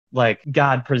like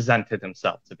God presented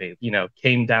himself to me,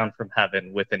 came down from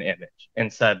heaven with an image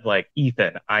and said, like,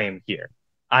 Ethan, I am here.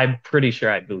 I'm pretty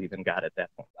sure I believe in God at that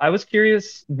point. I was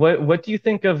curious, what do you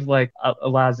think of like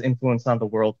Allah's influence on the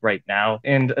world right now,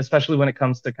 and especially when it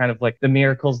comes to kind of like the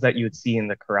miracles that you would see in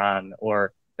the Quran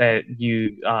or that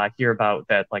you hear about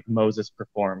that like Moses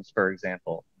performs, for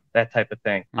example, that type of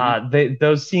thing.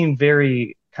 Those seem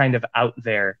very kind of out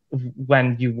there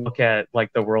when you look at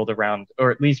like the world around, or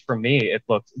at least for me,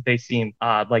 they seem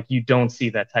like you don't see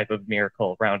that type of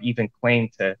miracle around, even claim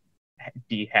to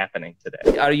be happening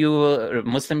today. Are you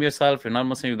Muslim yourself? You're not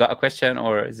Muslim? You got a question,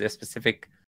 or is there a specific?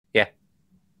 Yeah.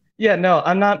 Yeah, no,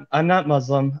 I'm not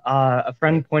Muslim. A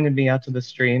friend pointed me out to the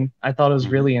stream. I thought it was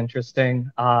really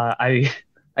interesting.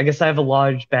 I guess I have a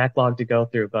large backlog to go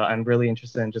through, but I'm really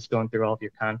interested in just going through all of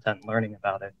your content and learning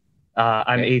about it.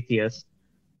 I'm atheist,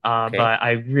 but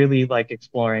I really like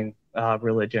exploring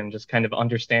religion, just kind of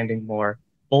understanding more,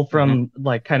 both from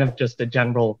like kind of just a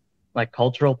general like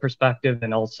cultural perspective,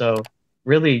 and also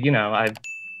really,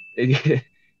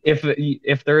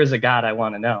 if there is a God, I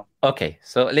want to know. Okay,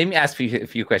 so let me ask you a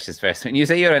few questions first. When you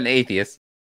say you're an atheist,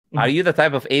 are you the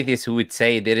type of atheist who would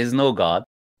say there is no God,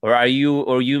 or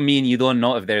you mean you don't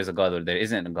know if there is a God or there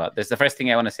isn't a God? That's the first thing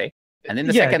I want to say. And then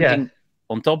the second thing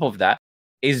on top of that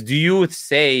is, do you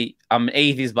say I'm an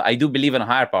atheist, but I do believe in a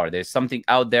higher power? There's something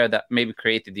out there that maybe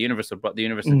created the universe or brought the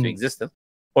universe into existence.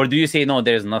 Or do you say, no,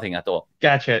 there's nothing at all?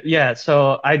 Gotcha. Yeah,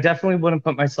 so I definitely wouldn't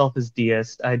put myself as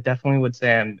deist. I definitely would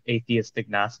say I'm atheist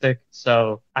agnostic.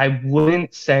 So I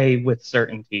wouldn't say with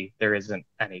certainty there isn't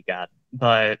any God.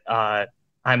 But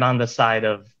I'm on the side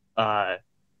of I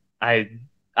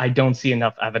don't see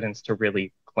enough evidence to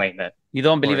really claim it. You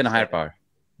don't believe in a higher power?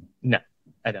 No,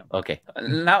 I don't. Okay.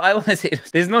 Now I want to say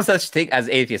there's no such thing as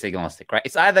atheist agnostic, right?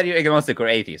 It's either you're agnostic or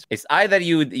atheist. It's either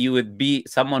you would be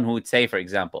someone who would say, for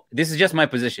example, this is just my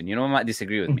position. You might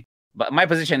disagree with me, but my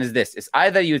position is this. It's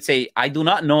either you would say, I do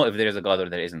not know if there is a God or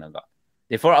there isn't a God.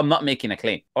 Therefore, I'm not making a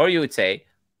claim. Or you would say,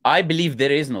 I believe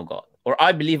there is no God, or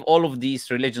I believe all of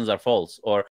these religions are false,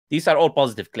 or these are all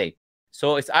positive claims.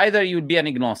 So it's either you would be an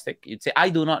agnostic. You'd say, I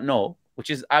do not know, which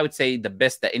is, I would say, the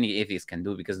best that any atheist can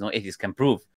do, because no atheist can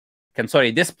disprove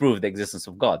the existence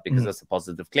of God, because that's a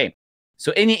positive claim.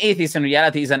 So any atheist in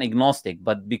reality is an agnostic,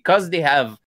 but because they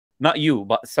have, not you,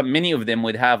 but many of them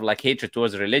would have like hatred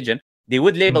towards religion, they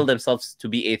would label themselves to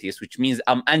be atheists, which means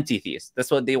I'm anti-theist. That's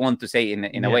what they want to say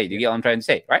in a way. Do you get what I'm trying to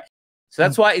say, right? So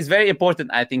that's why it's very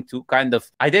important, I think, to kind of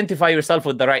identify yourself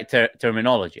with the right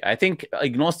terminology. I think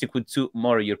agnostic would suit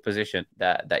more your position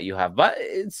that you have. But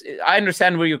I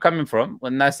understand where you're coming from,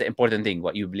 and that's the important thing,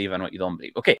 what you believe and what you don't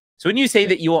believe. Okay, so when you say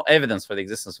that you want evidence for the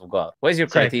existence of God, what is your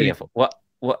criteria for what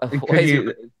is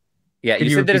your... Yeah,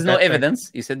 you said there is no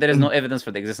evidence. You said there is no evidence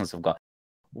for the existence of God.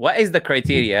 What is the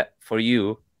criteria for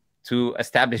you to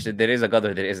establish that there is a God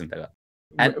or there isn't a God?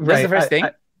 And that's the first thing.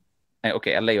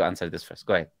 Okay, I'll let you answer this first.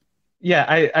 Go ahead. Yeah,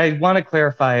 I want to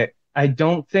clarify. I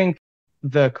don't think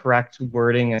the correct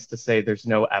wording is to say there's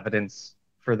no evidence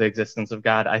for the existence of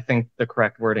God. I think the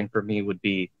correct wording for me would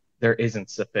be there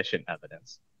isn't sufficient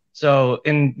evidence. So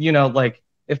like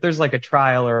if there's like a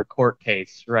trial or a court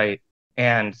case, right,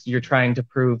 and you're trying to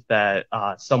prove that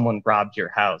someone robbed your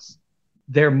house,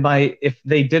 if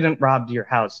they didn't rob your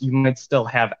house, you might still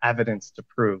have evidence to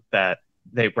prove that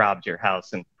they robbed your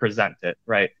house and present it,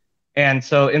 right? And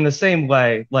so in the same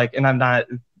way, like, and I'm not,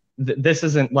 this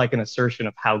isn't like an assertion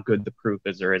of how good the proof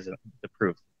is or isn't the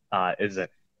proof, isn't,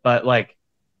 but like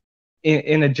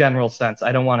in a general sense,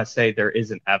 I don't want to say there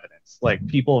isn't evidence. Like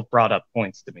people have brought up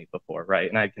points to me before, right?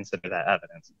 And I consider that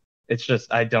evidence. It's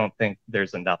just, I don't think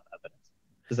there's enough evidence.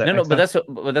 Does that make sense?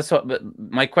 But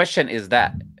my question is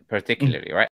that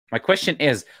particularly, right? My question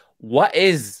is, what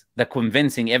is the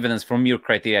convincing evidence from your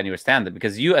criteria and your standard?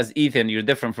 Because you as Ethan, you're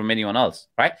different from anyone else,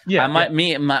 right? Yeah. I might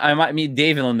meet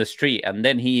David on the street, and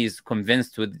then he is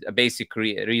convinced with a basic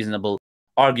reasonable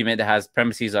argument that has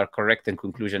premises are correct and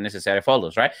conclusion necessary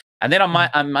follows, right? And then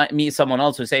I might meet someone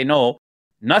else who say, no,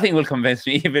 nothing will convince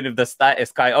me, even if the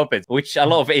sky opens, which a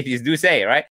lot of atheists do say,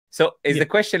 right? So the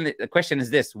question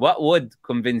is this: what would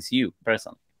convince you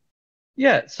personally?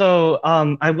 Yeah. So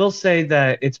I will say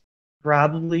that it's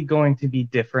probably going to be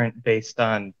different based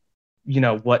on,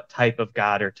 what type of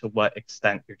God or to what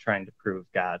extent you're trying to prove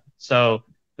God. So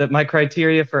that my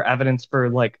criteria for evidence for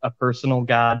like a personal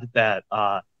God that,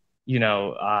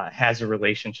 has a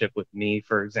relationship with me,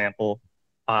 for example,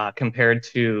 compared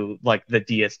to like the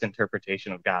deist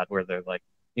interpretation of God, where they're like,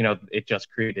 it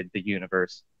just created the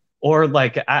universe. Or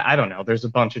like, I don't know, there's a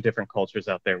bunch of different cultures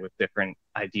out there with different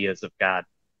ideas of God.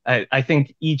 I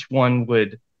think each one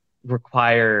would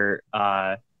require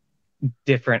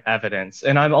different evidence.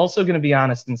 And I'm also going to be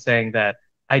honest in saying that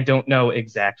I don't know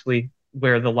exactly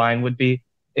where the line would be.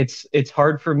 It's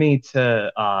hard for me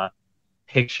to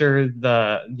picture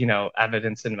the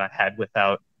evidence in my head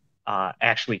without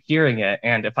actually hearing it.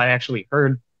 And if I actually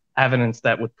heard evidence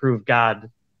that would prove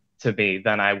God to me,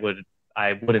 then I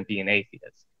wouldn't be an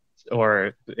atheist.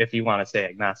 Or if you want to say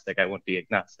agnostic, I wouldn't be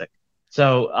agnostic.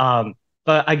 So,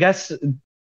 but I guess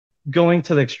going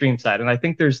to the extreme side, and I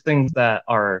think there's things that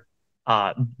are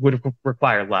would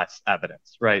require less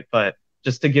evidence, right? But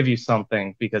just to give you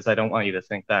something, because I don't want you to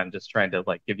think that I'm just trying to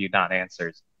like give you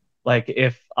non-answers. Like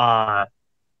if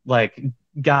like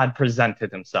God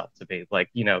presented himself to me, like,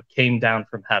 came down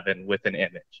from heaven with an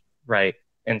image, right?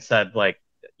 And said, like,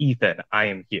 Ethan, I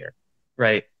am here,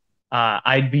 right?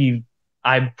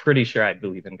 I'm pretty sure I'd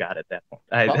believe in God at that point.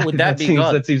 But would that be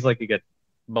God? That seems like a good.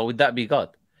 But would that be God?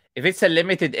 If it's a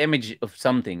limited image of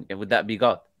something, would that be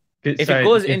God? If Sorry,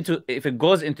 it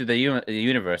goes into the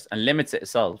universe and limits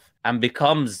itself and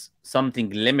becomes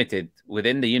something limited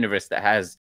within the universe that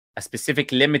has a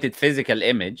specific limited physical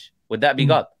image, would that be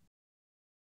God?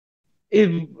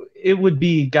 It would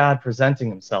be God presenting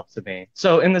himself to me.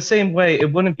 So in the same way,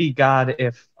 it wouldn't be God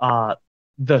if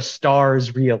the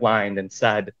stars realigned and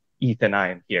said, Ethan,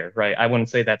 I am here, right? I wouldn't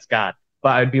say that's God, but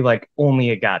I'd be like, only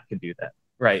a God could do that.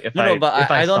 Right.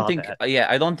 I don't think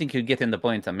I don't think you're getting the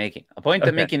point I'm making. A point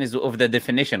I'm making is of the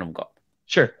definition of God.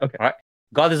 Sure. Okay. Right.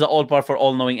 God is an all-powerful,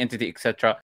 all-knowing entity,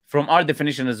 etc. From our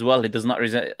definition as well, God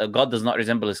does not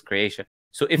resemble his creation.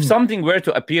 So if something were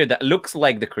to appear that looks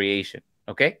like the creation,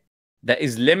 okay, that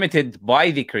is limited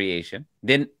by the creation,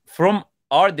 then from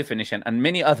our definition and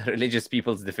many other religious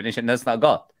people's definition, that's not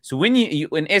God. So when you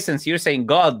in essence, you're saying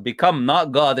God become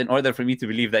not God in order for me to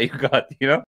believe that you're God,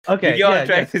 Okay. You get what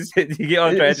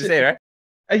I'm trying to say, right?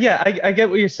 Yeah, I get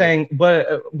what you're saying,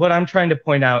 but what I'm trying to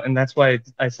point out, and that's why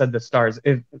I said the stars,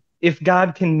 if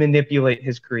God can manipulate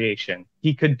his creation,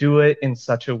 he could do it in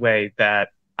such a way that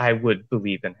I would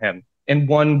believe in him. And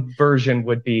one version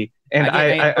would be, and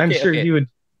I'm sure you would.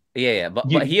 Yeah.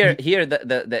 But here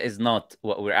that is not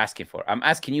what we're asking for. I'm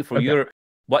asking you for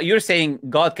what you're saying.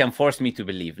 God can force me to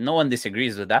believe. No one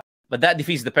disagrees with that, but that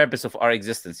defeats the purpose of our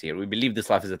existence here. We believe this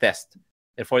life is a test.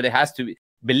 Therefore, there has to be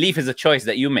belief is a choice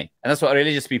that you make, and that's what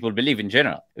religious people believe in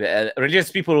general. Religious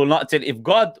people will not tell if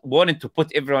God wanted to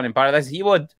put everyone in paradise, he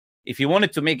would. If he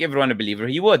wanted to make everyone a believer,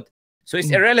 he would. So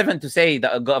it's irrelevant to say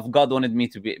that if God wanted me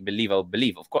to believe, I would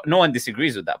believe. Of course, no one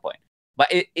disagrees with that point.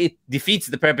 But it defeats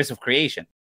the purpose of creation.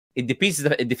 It defeats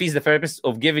the purpose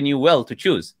of giving you will to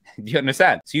choose. Do you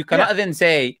understand? So you cannot then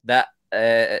say that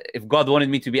if God wanted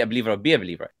me to be a believer, I'd be a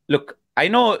believer. Look, I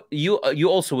know you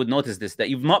also would notice this, that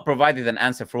you've not provided an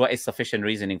answer for what is sufficient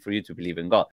reasoning for you to believe in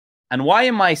God. And why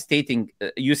am I stating,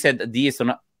 you said deist or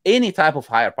not, any type of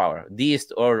higher power,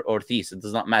 deist or theist, it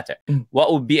does not matter.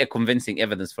 What would be a convincing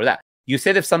evidence for that? You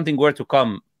said if something were to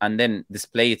come and then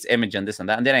display its image and this and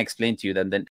that, and then I explained to you that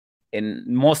then in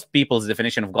most people's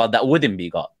definition of God, that wouldn't be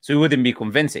God. So it wouldn't be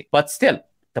convincing. But still,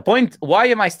 the point, why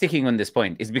am I sticking on this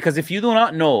point, is because if you do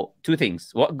not know two things,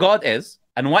 what God is,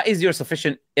 and what is your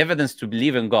sufficient evidence to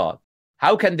believe in God,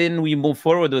 how can then we move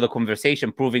forward with a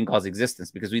conversation proving God's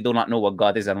existence? Because we do not know what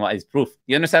God is and what is proof.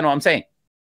 You understand what I'm saying?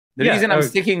 The reason I'm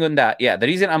sticking on that, the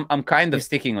reason I'm kind of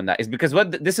sticking on that is because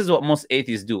this is what most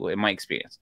atheists do, in my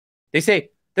experience. They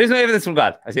say, there's no evidence for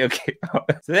God. I say, okay.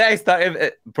 So then I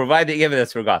start providing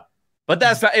evidence for God. But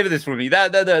that's not evidence for me.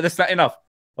 That's not enough.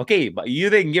 Okay, but you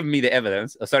didn't give me the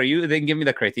evidence. You didn't give me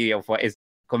the criteria of what is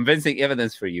convincing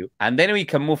evidence for you. And then we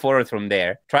can move forward from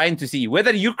there, trying to see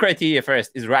whether your criteria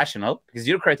first is rational, because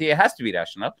your criteria has to be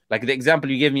rational. Like the example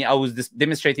you gave me, I was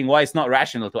demonstrating why it's not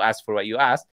rational to ask for what you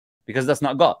asked, because that's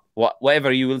not God,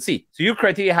 whatever you will see. So your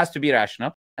criteria has to be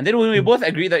rational. And then when we both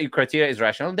agree that your criteria is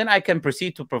rational, then I can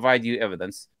proceed to provide you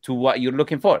evidence to what you're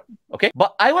looking for. Okay?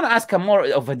 But I want to ask a more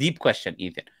of a deep question,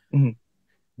 Ethan.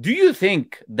 Do you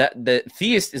think that the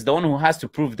theist is the one who has to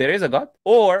prove there is a God?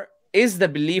 Or is the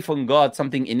belief in God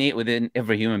something innate within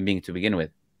every human being to begin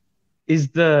with?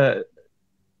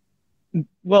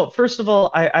 Well, first of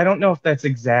all, I don't know if that's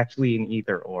exactly an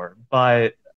either or,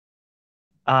 but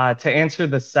to answer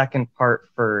the second part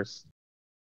first,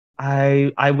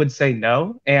 I would say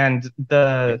no. And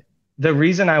the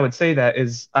reason I would say that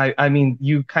is, I mean,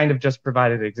 you kind of just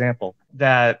provided an example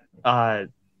that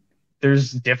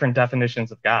there's different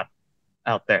definitions of God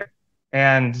out there.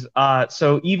 And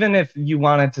so even if you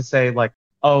wanted to say like,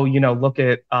 oh, look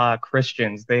at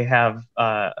Christians, they have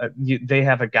a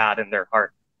God in their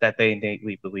heart that they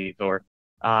innately believe, or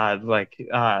look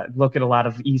at a lot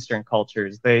of Eastern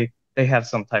cultures, they have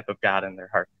some type of God in their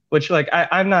heart, which like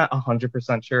I'm not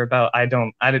 100% sure about.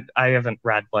 I haven't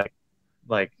read like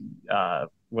like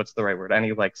what's the right word?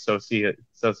 Any like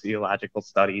sociological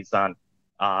studies on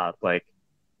like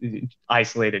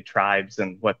isolated tribes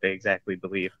and what they exactly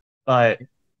believe. But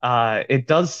it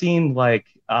does seem like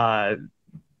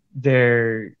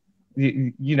they're,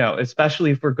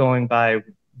 especially if we're going by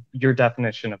your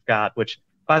definition of God, which,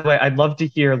 by the way, I'd love to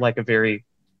hear like a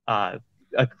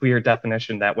clear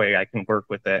definition. That way I can work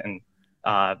with it and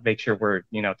make sure we're,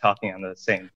 talking on the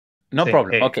same. No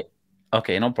problem. Page.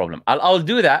 Okay, no problem. I'll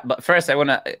do that. But first, I want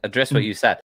to address what you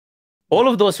said. All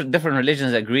of those different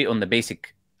religions agree on the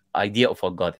basic idea of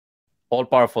a God: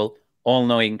 all-powerful,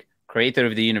 all-knowing, creator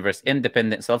of the universe,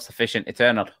 independent, self-sufficient,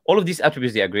 eternal. All of these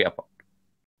attributes they agree upon.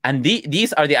 And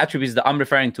these are the attributes that I'm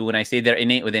referring to when I say they're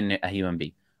innate within a human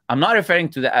being. I'm not referring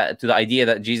to the idea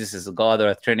that Jesus is a God or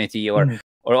a Trinity or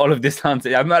all of this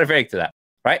nonsense. I'm not referring to that,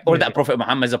 right? Or that Prophet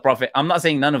Muhammad is a prophet. I'm not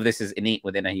saying none of this is innate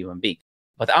within a human being.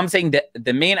 But I'm saying that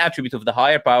the main attribute of the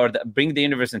higher power that bring the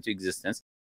universe into existence,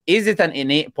 is it an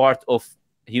innate part of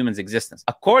humans' existence?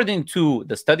 According to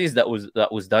the studies that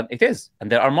was done, it is.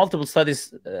 And there are multiple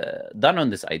studies done on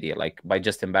this idea, like by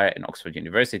Justin Barrett in Oxford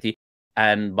University,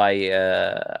 and by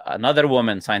another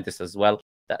woman scientist as well,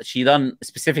 that she done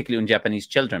specifically on Japanese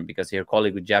children, because her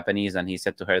colleague was Japanese, and he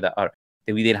said to her that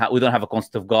we don't have a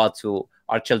concept of God, so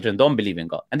our children don't believe in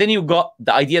God. And then you got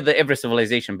the idea that every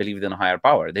civilization believed in a higher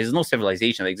power. There's no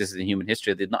civilization that existed in human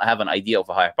history that did not have an idea of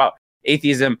a higher power.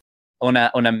 Atheism on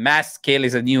a mass scale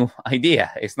is a new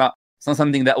idea. It's not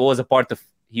something that was a part of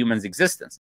humans'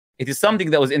 existence. It is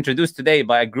something that was introduced today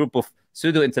by a group of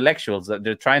pseudo-intellectuals that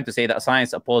they're trying to say that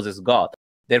science opposes God.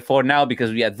 Therefore, now,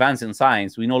 because we advance in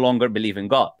science, we no longer believe in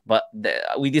God. But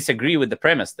we disagree with the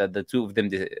premise that the two of them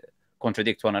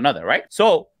contradict one another, right?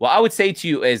 So what I would say to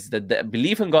you is that the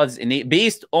belief in God is innate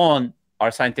based on our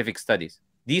scientific studies.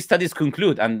 These studies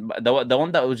conclude, and the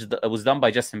one that was done by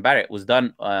Justin Barrett was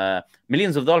done,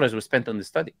 millions of dollars were spent on the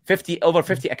study. Over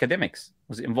 50 academics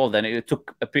was involved, and it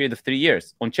took a period of 3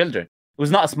 years on children. It was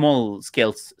not a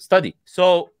small-scale study.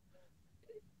 So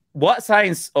what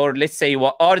science, or let's say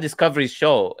what our discoveries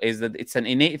show, is that it's an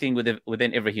innate thing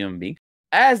within every human being,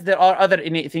 as there are other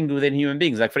innate things within human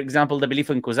beings. Like, for example, the belief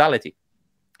in causality.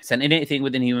 It's an innate thing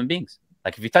within human beings.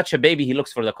 Like, if you touch a baby, he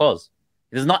looks for the cause.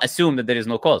 He does not assume that there is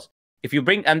no cause. If you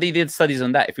bring, and they did studies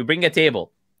on that, if you bring a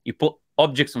table, you put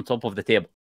objects on top of the table.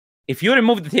 If you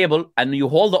remove the table and you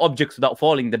hold the objects without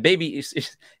falling, the baby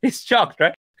is shocked,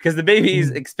 right? Because the baby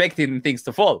is expecting things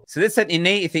to fall. So that's an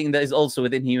innate thing that is also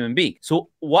within human being. So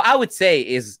what I would say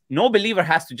is no believer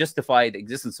has to justify the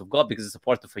existence of God because it's a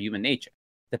part of a human nature.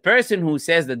 The person who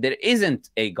says that there isn't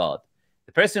a God,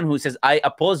 the person who says, I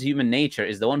oppose human nature,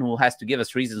 is the one who has to give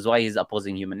us reasons why he's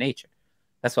opposing human nature.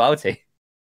 That's what I would say.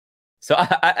 So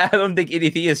I don't think any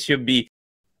theist should be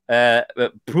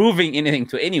proving anything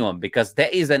to anyone, because there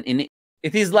is it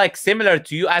is like similar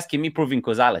to you asking me proving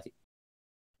causality.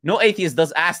 No atheist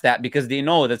does ask that, because they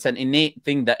know that's an innate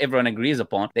thing that everyone agrees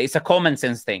upon. It's a common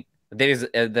sense thing. There is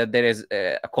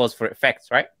a cause for effects,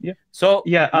 right? Yeah. So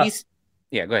yeah,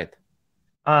 go ahead.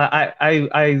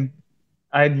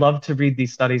 I'd love to read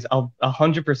these studies.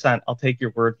 100%. I'll take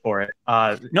your word for it.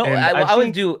 No, I will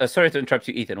do. Sorry to interrupt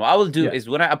you, Ethan. What I will do is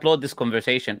when I upload this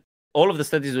conversation, all of the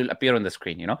studies will appear on the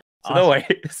screen. So awesome. Don't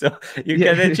worry. So you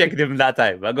can then check them that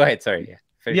time. But go ahead. Sorry.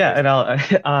 And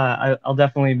I'll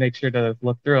definitely make sure to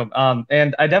look through them.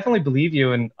 And I definitely believe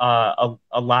you in a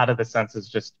lot of the senses,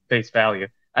 just face value.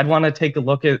 I'd want to take a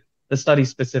look at the study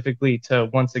specifically to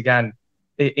once again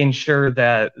ensure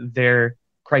that their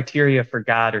criteria for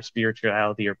God or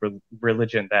spirituality or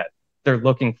religion that they're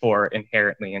looking for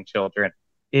inherently in children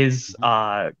is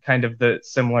kind of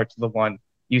similar to the one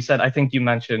you said. I think you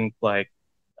mentioned like,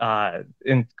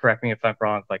 and correct me if I'm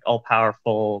wrong, like all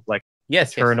powerful, like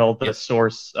eternal, the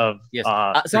source of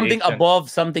something creation. Above,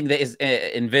 something that is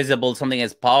invisible, something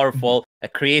as powerful,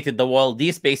 created the world.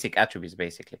 These basic attributes,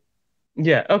 basically.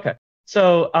 Yeah. Okay.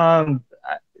 So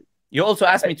you also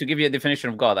asked me to give you a definition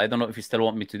of God. I don't know if you still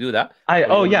want me to do that.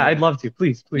 I'd love to.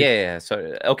 Please. Yeah.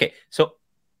 So okay. So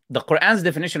the Quran's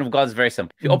definition of God is very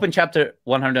simple. If you open chapter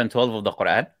 112 of the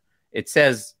Quran, it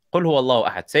says, "Qul huwa Allahu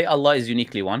ahad." Say Allah is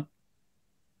uniquely one.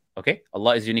 Okay,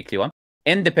 Allah is uniquely one,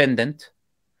 independent,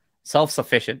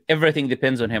 self-sufficient. Everything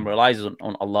depends on Him, relies on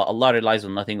Allah. Allah relies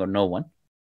on nothing or no one.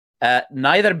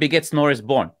 Neither begets nor is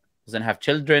born. Doesn't have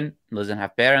children, doesn't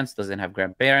have parents, doesn't have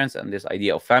grandparents, and this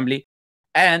idea of family.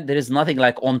 And there is nothing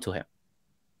like unto Him.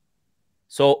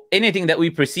 So anything that we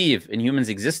perceive in humans'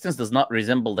 existence does not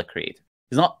resemble the Creator.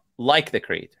 It's not like the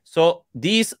Creator. So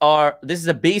this is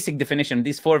a basic definition.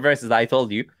 These 4 verses that I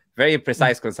told you, very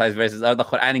precise, concise verses, are the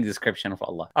Quranic description of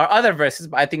Allah. Our other verses,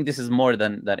 but I think this is more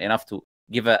than enough to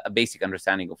give a basic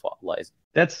understanding of what Allah is.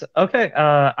 That's okay.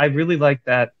 I really like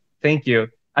that. Thank you.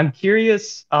 I'm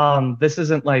curious. This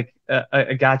isn't like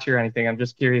a gotcha or anything. I'm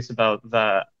just curious about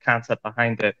the concept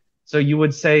behind it. So you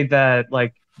would say that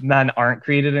like men aren't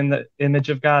created in the image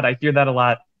of God? I hear that a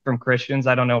lot from Christians.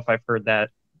 I don't know if I've heard that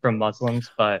from Muslims,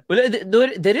 but well,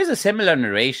 there is a similar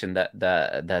narration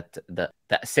that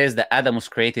says that Adam was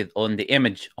created on the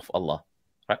image of Allah,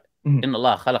 right? إن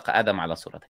الله خلق آدم على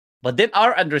صورته. But then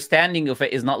our understanding of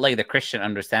it is not like the Christian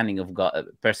understanding of God. A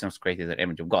person was created in the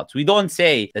image of God. So we don't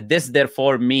say that this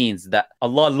therefore means that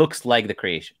Allah looks like the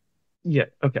creation. Yeah.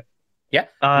 Okay. Yeah.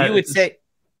 We would say,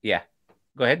 yeah.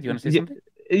 Go ahead. Do you want to say something?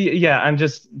 Yeah, I'm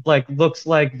just like looks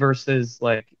like versus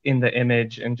like in the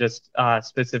image and just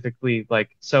specifically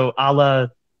like so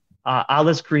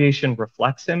Allah's creation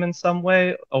reflects him in some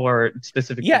way or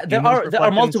specifically. Yeah, there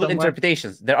are multiple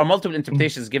interpretations. There are multiple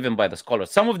interpretations given by the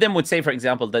scholars. Some of them would say, for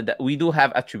example, that we do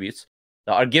have attributes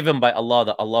that are given by Allah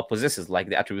that Allah possesses, like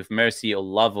the attribute of mercy or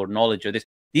love or knowledge or this.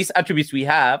 These attributes we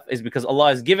have is because Allah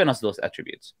has given us those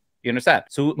attributes. You understand?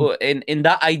 So in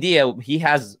that idea, he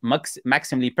has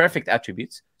maximally perfect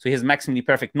attributes. So he has maximally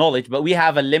perfect knowledge, but we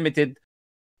have a limited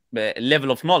level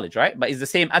of knowledge, right? But it's the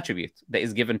same attribute that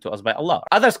is given to us by Allah.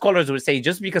 Other scholars would say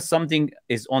just because something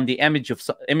is on the image of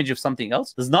something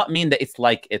else does not mean that it's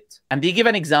like it. And they give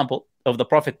an example of the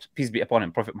Prophet, peace be upon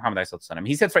him, Prophet Muhammad.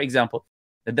 He said, for example,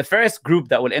 that the first group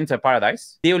that will enter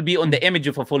paradise, they will be on the image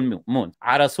of a full moon.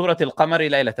 على صورة القمر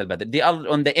ليلة البدر. They are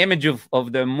on the image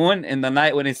of the moon in the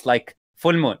night when it's like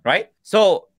full moon, right?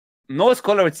 So no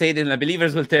scholar would say that the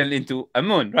believers will turn into a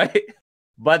moon, right?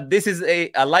 But this is a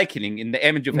likening in the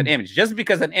image of an image. Just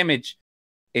because an image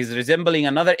is resembling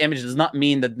another image does not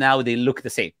mean that now they look the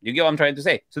same. You get what I'm trying to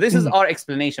say? So this is our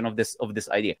explanation of this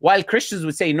idea. While Christians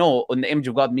would say no, on the image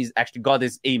of God means actually God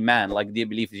is a man, like they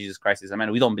believe Jesus Christ is a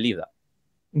man. We don't believe that.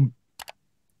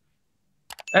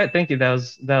 All right, thank you. That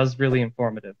was really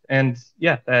informative, and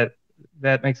yeah,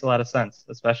 that makes a lot of sense,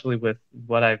 especially with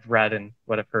what I've read and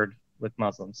what I've heard with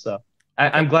Muslims. So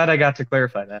I'm glad I got to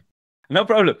clarify that. No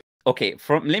problem. Okay,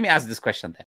 let me ask this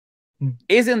question then.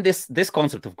 Isn't this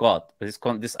concept of God,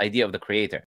 this idea of the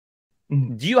Creator,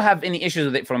 do you have any issues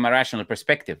with it from a rational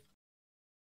perspective?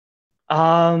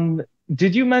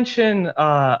 Did you mention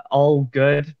all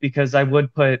good? Because I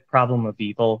would put problem of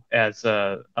evil as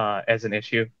an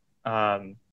issue.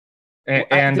 And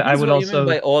I would also. You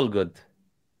mean by all good?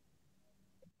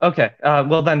 Okay.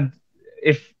 Well then,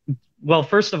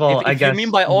 first of all, I guess. If you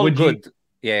mean by all good,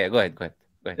 yeah. Go ahead.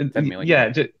 Tell me what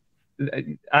you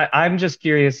mean. I'm just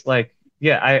curious. Like,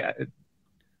 yeah,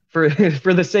 for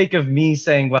the sake of me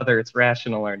saying whether it's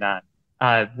rational or not.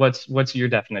 What's your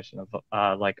definition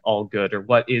of like all good, or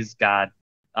what is God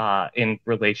in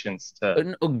relations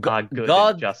to good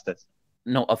and justice?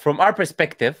 No, from our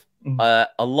perspective,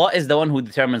 Allah is the one who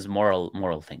determines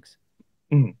moral things.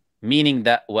 Meaning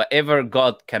that whatever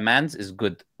God commands is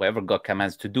good, whatever God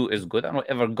commands to do is good, and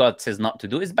whatever God says not to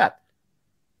do is bad.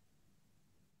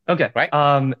 Okay. Right.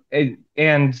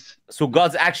 And so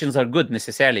God's actions are good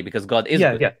necessarily because God is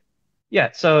good.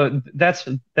 Yeah, so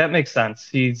that makes sense.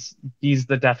 He's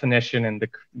the definition and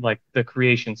the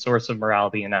creation source of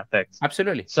morality and ethics.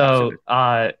 Absolutely. So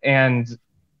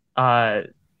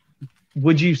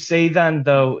would you say then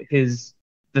though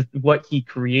what he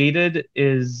created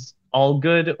is all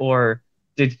good, or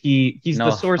did he's no.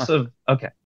 the source of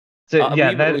So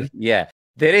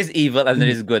there is evil and there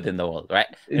is good in the world, right?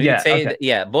 And yeah. You'd say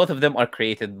that, both of them are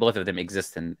created, both of them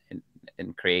exist in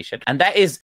creation, and that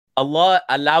is Allah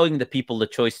allowing the people the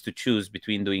choice to choose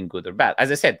between doing good or bad.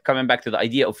 As I said, coming back to the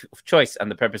idea of choice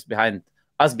and the purpose behind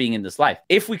us being in this life.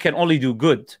 If we can only do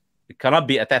good, it cannot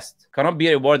be a test. It cannot be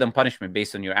a reward and punishment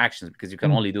based on your actions because you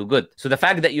can only do good. So the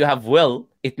fact that you have will,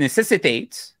 it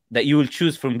necessitates that you will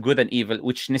choose from good and evil,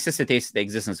 which necessitates the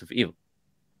existence of evil.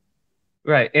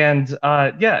 Right. And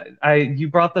you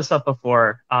brought this up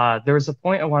before. There was a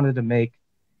point I wanted to make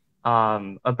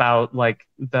about like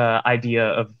the idea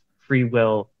of free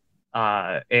will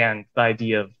and the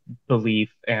idea of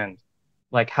belief and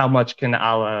like how much can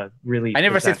Allah really. I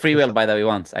never said free will, by the way,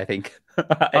 once, I think.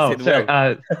 I said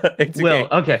will. It's will.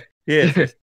 Okay.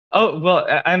 Yes. Oh, well,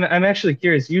 I'm actually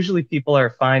curious. Usually people are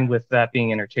fine with that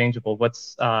being interchangeable.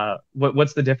 What's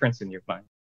the difference in your mind?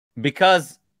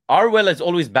 Because our will is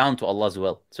always bound to Allah's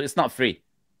will. So it's not free.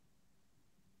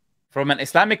 From an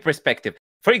Islamic perspective,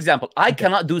 for example, I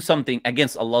cannot do something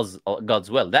against God's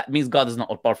will. That means God is not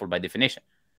all-powerful by definition.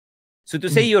 So to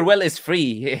say your will is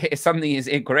free, something is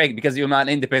incorrect because you're not an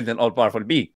independent, all-powerful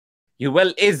being. Your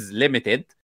will is limited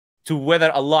to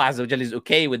whether Allah Azza wa Jalla is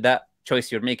okay with that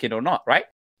choice you're making or not, right?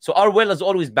 So our will is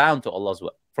always bound to Allah's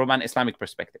will. from an Islamic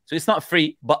perspective. So it's not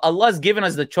free, but Allah has given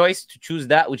us the choice to choose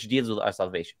that which deals with our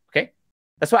salvation. Okay?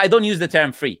 That's why I don't use the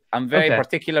term free. I'm very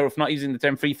particular of not using the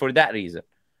term free for that reason,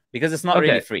 because it's not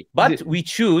really free. But we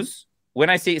choose. When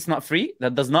I say it's not free,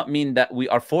 that does not mean that we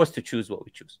are forced to choose what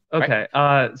we choose. Okay.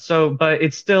 Right? But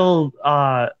it's still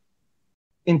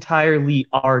entirely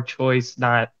our choice,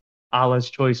 not Allah's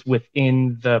choice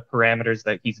within the parameters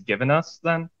that He's given us.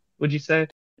 Then, would you say?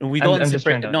 We don't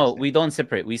separate. No, we don't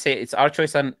separate. We say it's our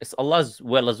choice and it's Allah's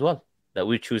will as well that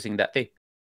we're choosing that thing.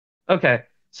 Okay.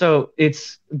 So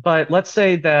but let's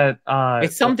say that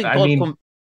it's something called.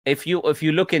 If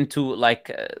you look into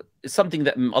like something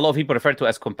that a lot of people refer to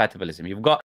as compatibilism, you've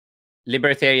got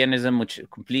libertarianism, which is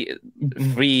completely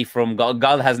free from God.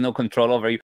 God has no control over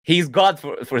you. He's God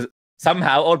for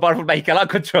somehow all powerful, but He cannot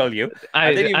control you.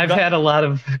 I've had a lot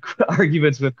of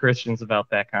arguments with Christians about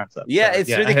that concept. Yeah, so,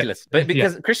 it's ridiculous. But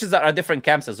because Christians are different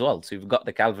camps as well. So you've got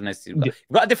the Calvinists, you've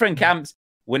got different camps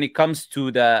when it comes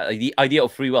to the idea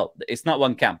of free will. It's not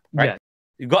one camp, right? Yeah.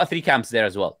 You've got 3 camps there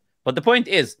as well. But the point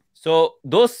is, so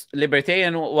those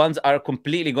libertarian ones are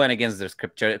completely going against the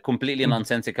scripture, completely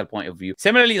nonsensical point of view.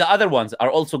 Similarly, the other ones are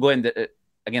also going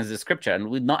against the scripture and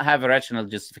would not have a rational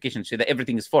justification to say that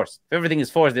everything is forced. If everything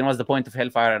is forced, then what's the point of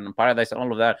hellfire and paradise and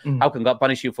all of that? How can God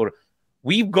punish you for?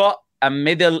 We've got a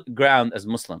middle ground as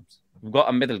Muslims. We've got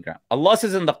a middle ground. Allah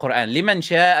says in the Quran, لِمَنْ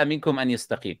شَاءَ مِنْكُمْ أَنْ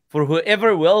يَسْتَقِيمُ, for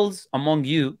whoever wills among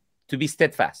you to be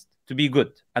steadfast, to be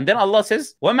good. And then Allah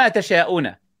says, وَمَا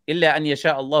تَشَاءُونَ إِلَّا أَنْ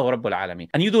يَشَاءَ اللَّهُ رَبُّ الْعَالَمِينَ.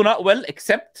 And you do not will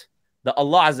except that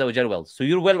Allah Azza wa Jal wills. So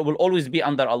your will always be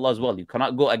under Allah's will. You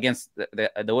cannot go against the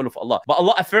will of Allah. But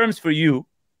Allah affirms for you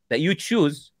that you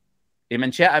choose, لِمَنْ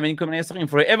شَاءَ مِنْكُمْ أَنْ يَسْتَقِيمُ,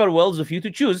 for whoever wills of you to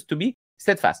choose to be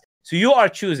steadfast. So you are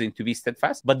choosing to be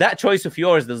steadfast, but that choice of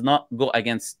yours does not go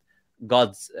against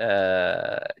God's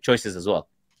choices as well.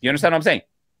 You understand what I'm saying?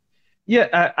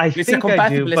 Yeah, I think I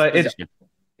do, but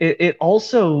it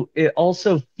also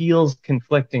feels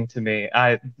conflicting to me.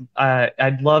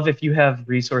 I'd love if you have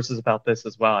resources about this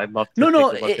as well. I'd love to take a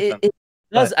look at them. It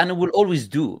does, and it will always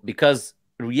do, because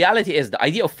reality is the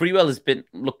idea of free will has been,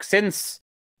 look, since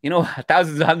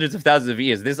thousands and hundreds of thousands of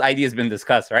years, this idea has been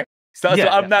discussed, right? So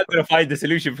I'm not going to find the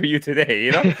solution for you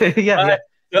today,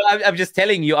 So I'm just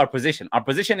telling you our position. Our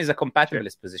position is a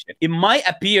compatibilist position. It might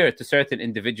appear to certain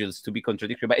individuals to be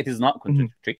contradictory, but it is not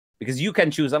contradictory, because you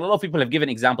can choose, and a lot of people have given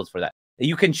examples for that.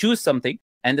 You can choose something,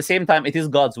 and at the same time, it is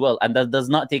God's will, and that does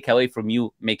not take away from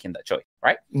you making that choice,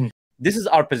 right? This is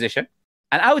our position.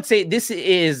 And I would say this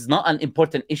is not an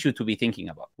important issue to be thinking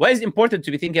about. What is important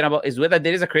to be thinking about is whether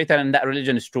there is a creator and that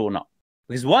religion is true or not.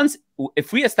 Because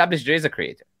if we establish there is a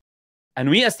creator, and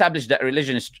we establish that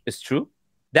religion is true,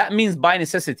 that means by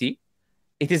necessity,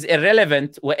 it is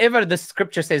irrelevant whatever the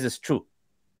scripture says is true.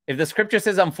 If the scripture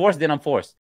says I'm forced, then I'm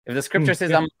forced. If the scripture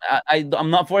says I'm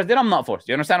not forced, then I'm not forced.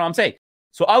 You understand what I'm saying?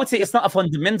 So I would say it's not a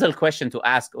fundamental question to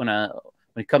ask when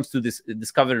it comes to this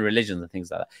discovering religions and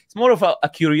things like that. It's more of a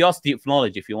curiosity of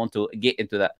knowledge if you want to get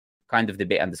into that kind of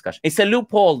debate and discussion. It's a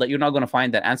loophole that you're not going to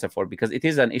find an answer for, because it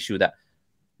is an issue that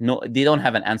they don't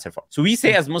have an answer for. So we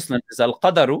say as Muslims,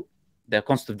 al-qadaru, the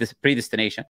concept of this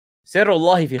predestination,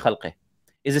 sirrullahi fi khalqih,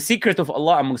 is a secret of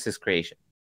Allah amongst His creation.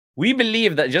 We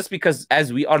believe that just because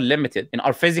as we are limited in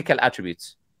our physical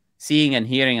attributes, seeing and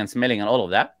hearing and smelling and all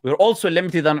of that, we're also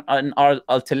limited on our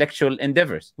intellectual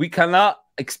endeavors. We cannot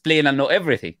explain and know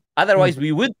everything. Otherwise,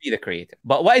 we would be the creator.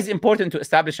 But what is important to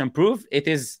establish and prove, it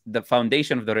is the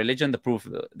foundation of the religion, the proof,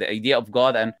 the idea of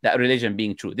God and that religion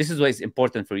being true. This is what is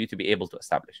important for you to be able to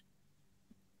establish.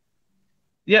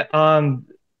 Yeah,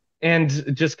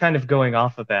 and just kind of going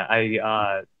off of that,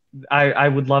 I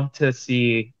would love to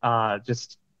see I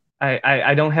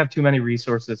don't have too many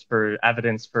resources for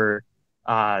evidence for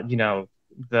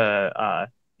the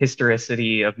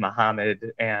historicity of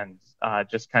Muhammad and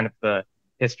just kind of the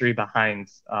history behind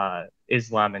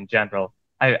Islam in general.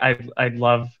 I'd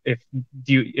love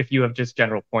if you have just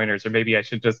general pointers, or maybe I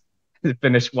should just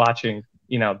finish watching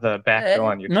the back go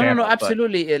on your channel. No,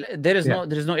 absolutely. There is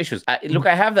no issues. Look,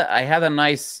 I had a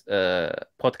nice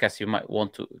podcast you might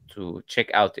want to check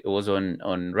out. It was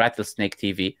on Rattlesnake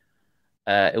TV.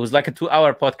 It was like a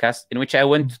 2-hour podcast in which I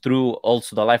went through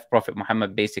also the life of Prophet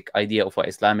Muhammad, basic idea of what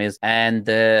Islam is, and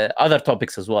other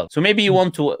topics as well. So maybe you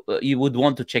would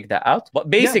want to check that out. But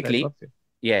basically,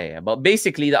 but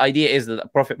basically the idea is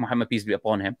that Prophet Muhammad, peace be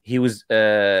upon him, he was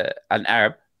an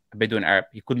Arab, a Bedouin Arab.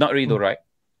 He could not read or write.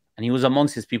 And he was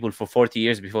amongst his people for 40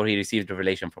 years before he received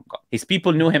revelation from God. His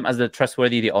people knew him as the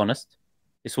trustworthy, the honest.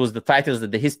 This was the titles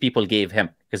that his people gave him,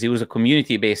 because he was a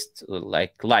community-based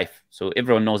life. So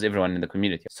everyone knows everyone in the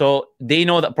community. So they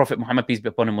know that Prophet Muhammad, peace be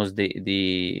upon him, was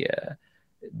the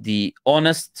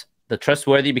honest, the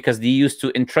trustworthy, because they used to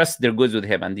entrust their goods with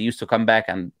him, and they used to come back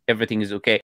and everything is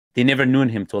okay. They never knew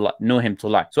him to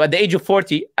lie. So at the age of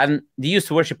 40, and they used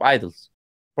to worship idols.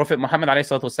 Prophet Muhammad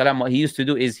والسلام, what he used to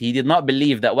do is he did not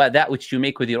believe that that which you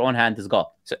make with your own hand is God.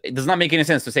 So it does not make any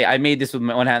sense to say, I made this with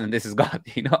my own hand and this is God.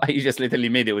 You know, you just literally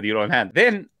made it with your own hand.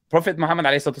 Then Prophet Muhammad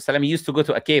والسلام, he used to go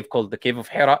to a cave called the Cave of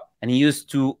Hira, and he used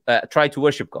to try to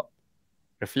worship God,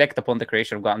 reflect upon the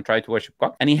creation of God and try to worship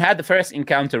God. And he had the first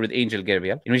encounter with Angel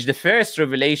Gabriel, in which the first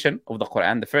revelation of the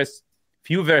Quran, the first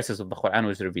few verses of the Quran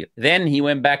was revealed. Then he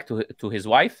went back to his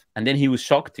wife, and then he was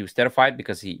shocked, he was terrified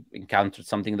because he encountered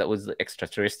something that was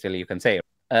extraterrestrial, you can say.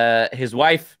 His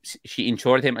wife, she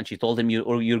ensured him and she told him,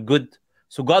 you're good.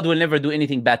 So God will never do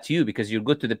anything bad to you because you're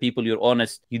good to the people, you're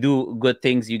honest, you do good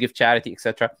things, you give charity,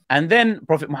 etc. And then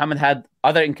Prophet Muhammad had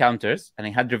other encounters and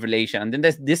he had revelation. And then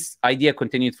this idea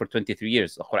continued for 23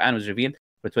 years. The Quran was revealed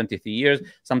for 23 years.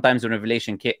 Sometimes when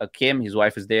revelation came, his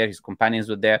wife was there, his companions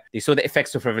were there. They saw the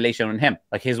effects of revelation on him.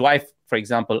 Like his wife, for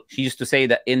example, she used to say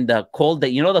that in the cold day,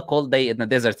 you know, the cold day in the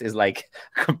desert is like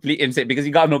complete insane because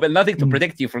you got nothing to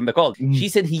protect you from the cold. She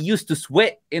said he used to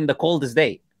sweat in the coldest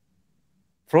day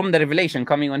from the revelation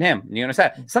coming on him. You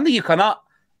understand? Something you cannot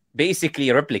basically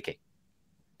replicate.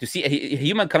 To see, a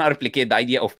human cannot replicate the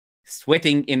idea of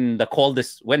sweating in the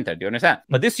coldest winter. Do you understand?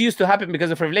 But this used to happen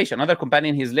because of revelation. Another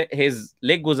companion, his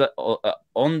leg was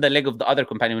on the leg of the other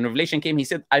companion. When revelation came, he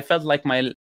said, I felt like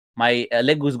my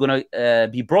leg was going to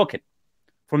be broken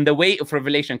from the weight of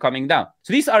revelation coming down.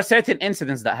 So these are certain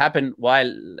incidents that happened while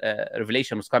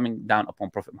revelation was coming down upon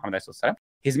Prophet Muhammad.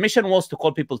 His mission was to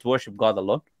call people to worship God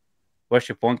alone,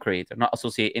 worship one creator, not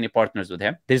associate any partners with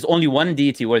him. There's only one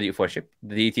deity worthy of worship,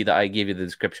 the deity that I gave you the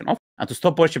description of, and to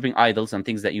stop worshiping idols and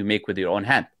things that you make with your own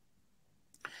hand.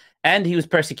 And he was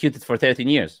persecuted for 13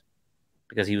 years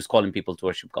because he was calling people to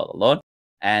worship God alone.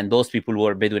 And those people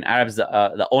were Bedouin Arabs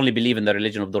that only believe in the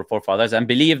religion of their forefathers and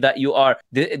believe that you are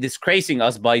disgracing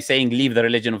us by saying, leave the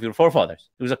religion of your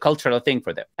forefathers. It was a cultural thing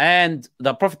for them. And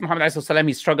the Prophet Muhammad ﷺ,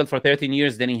 he struggled for 13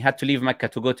 years. Then he had to leave Mecca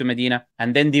to go to Medina.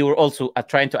 And then they were also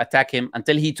trying to attack him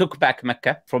until he took back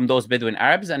Mecca from those Bedouin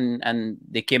Arabs and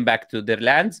they came back to their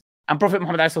lands. And Prophet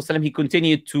Muhammad ﷺ, he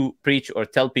continued to preach or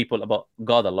tell people about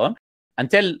God alone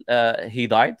until he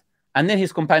died. And then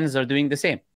his companions are doing the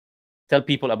same. Tell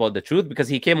people about the truth because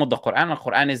he came with the Quran. The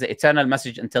Quran is the eternal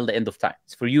message until the end of time.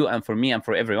 It's for you and for me and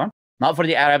for everyone. Not for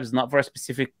the Arabs, not for a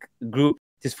specific group.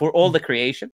 It is for all the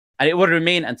creation. And it will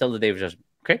remain until the day of judgment.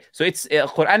 Okay? So it's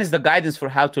Quran is the guidance for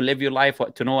how to live your life,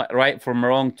 to know right from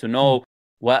wrong, to know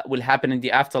what will happen in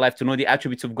the afterlife, to know the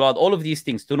attributes of God, all of these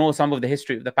things, to know some of the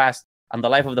history of the past and the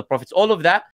life of the prophets. All of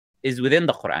that is within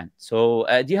the Quran. So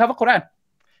do you have a Quran?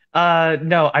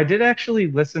 No, I did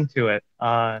actually listen to it.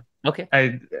 Okay.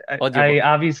 I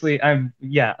obviously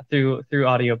through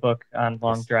audiobook on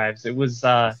long drives. It was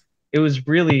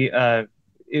really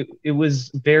it was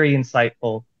very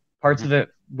insightful. Parts of it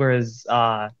was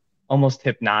almost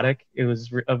hypnotic. It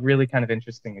was a really kind of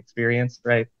interesting experience,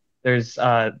 right? There's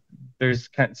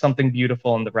something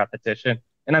beautiful in the repetition.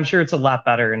 And I'm sure it's a lot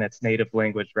better in its native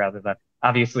language rather than,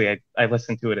 obviously, I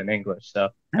listened to it in English. So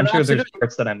I'm sure there's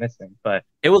parts that I'm missing. But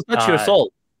it will touch your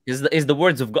soul. Is the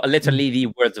words of God, literally the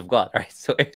words of God, right?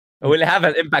 So it will have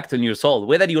an impact on your soul.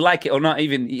 Whether you like it or not,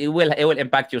 even it will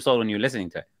impact your soul when you're listening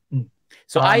to it.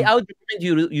 So I would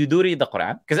recommend you do read the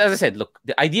Quran. Because as I said, look,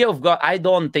 the idea of God, I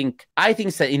think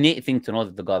it's an innate thing to know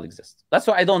that the God exists. That's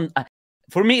why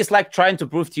for me, it's like trying to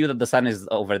prove to you that the sun is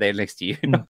over there next to you.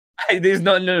 There's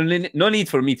no need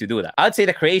for me to do that. I'd say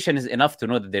the creation is enough to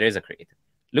know that there is a creator.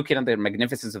 Looking at the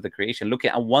magnificence of the creation, looking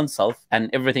at oneself and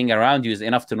everything around you is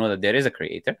enough to know that there is a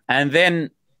creator. And then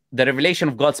the revelation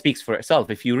of God speaks for itself.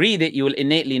 If you read it, you will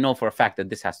innately know for a fact that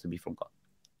this has to be from God.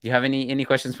 Do you have any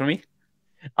questions for me?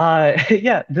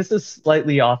 Yeah, this is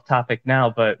slightly off topic now,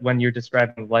 but when you're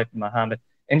describing the life of Muhammad,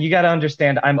 and you got to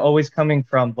understand, I'm always coming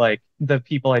from like the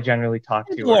people I generally talk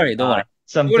to. Don't worry.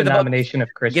 Some denomination of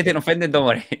Christian. Getting offended, don't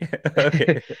worry.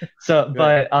 Okay.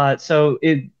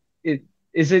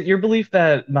 Is it your belief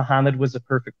that Muhammad was a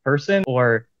perfect person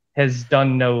or has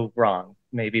done no wrong?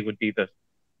 Maybe would be the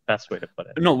best way to put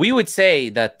it. No, we would say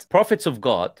that prophets of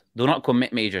God do not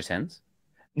commit major sins.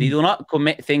 They do not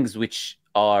commit things which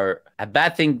are a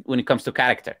bad thing when it comes to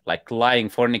character, like lying,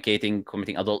 fornicating,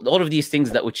 committing adultery. All of these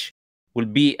things that which will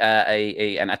be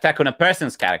an attack on a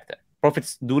person's character.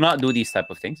 Prophets do not do these type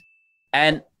of things.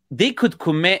 And they could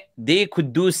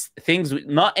do things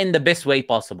not in the best way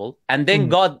possible, and then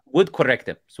God would correct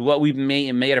them. So what we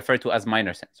may refer to as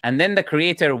minor sins. And then the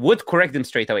creator would correct them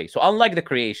straight away. So unlike the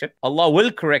creation, Allah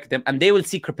will correct them and they will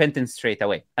seek repentance straight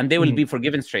away. And they will be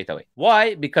forgiven straight away.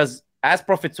 Why? Because as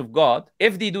prophets of God,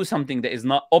 if they do something that is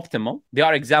not optimal, they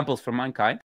are examples for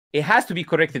mankind, it has to be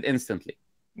corrected instantly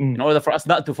in order for us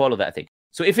not to follow that thing.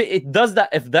 So if it does that,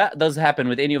 if that does happen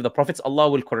with any of the prophets, Allah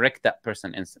will correct that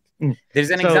person instantly. There's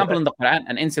an example in the Quran,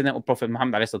 an incident with Prophet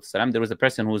Muhammad ﷺ. There was a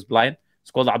person who was blind.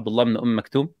 It's called Abdullah ibn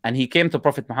Maktoum. And he came to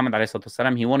Prophet Muhammad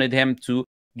ﷺ. He wanted him to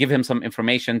give him some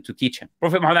information to teach him.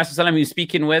 Prophet Muhammad ﷺ, he was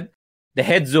speaking with the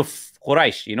heads of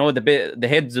Quraysh, you know, the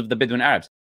heads of the Bedouin Arabs.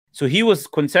 So he was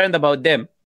concerned about them,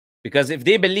 because if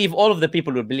they believe, all of the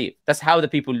people will believe. That's how the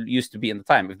people used to be in the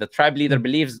time. If the tribe leader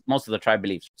believes, most of the tribe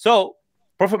believes. So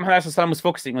Prophet Muhammad ﷺ was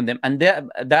focusing on them, and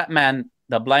that man,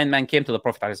 the blind man, came to the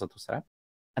Prophet ﷺ,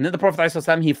 and then the Prophet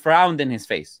ﷺ, he frowned in his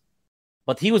face,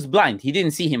 but he was blind. He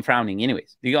didn't see him frowning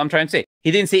anyways. Do you know what I'm trying to say?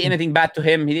 He didn't say anything bad to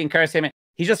him. He didn't curse him.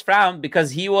 He just frowned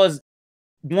because he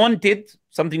wanted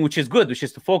something which is good, which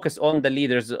is to focus on the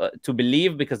leaders to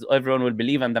believe, because everyone will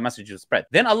believe and the message will spread.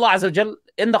 Then Allah Azza wa Jal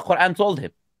in the Quran told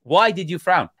him, why did you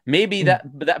frown? Maybe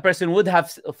that person would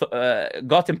have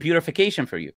gotten purification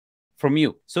from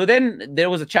you. So then there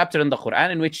was a chapter in the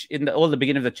Quran in which all the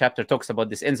beginning of the chapter talks about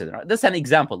this incident. Right? That's an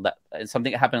example that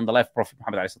something happened in the life of Prophet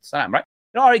Muhammad ﷺ, right?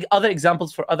 There are other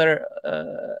examples for other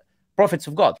prophets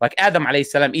of God, like Adam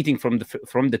ﷺ eating from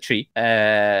the tree.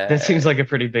 That seems like a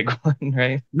pretty big one,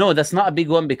 right? No, that's not a big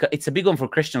one, because it's a big one for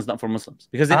Christians, not for Muslims.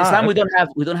 Because in Islam, we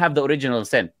don't have the original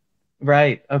sin.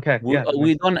 Right. Okay.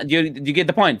 We don't. Do you get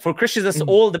the point? For Christians, that's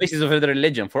all the basis of their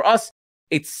religion. For us,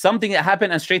 it's something that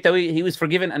happened and straight away he was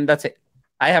forgiven, and that's it.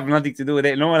 I have nothing to do with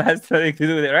it. No one has nothing to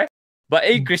do with it, right? But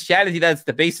in Christianity, that's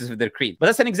the basis of their creed. But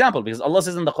that's an example, because Allah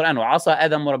says in the Quran, وَعَصَى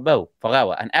آدَمُ رَبَّهُ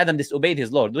فَغَوَى, and Adam disobeyed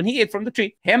his Lord when he ate from the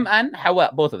tree. Him and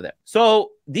Hawa, both of them.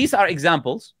 So these are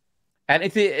examples, and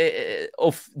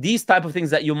of these type of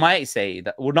things that you might say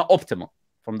that were not optimal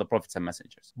from the prophets and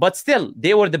messengers. But still,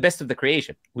 they were the best of the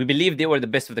creation. We believe they were the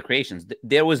best of the creations.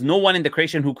 There was no one in the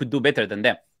creation who could do better than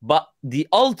them. But the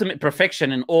ultimate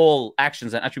perfection in all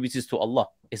actions and attributes is to Allah.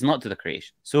 It's not to the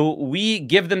creation. So we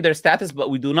give them their status,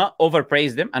 but we do not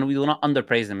overpraise them, and we do not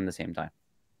underpraise them in the same time.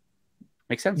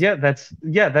 Make sense? Yeah,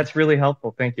 that's really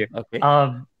helpful. Thank you.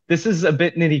 Okay. This is a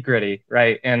bit nitty gritty,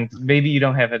 right? And maybe you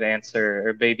don't have an answer,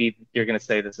 or maybe you're going to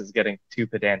say this is getting too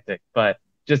pedantic, but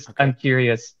just I'm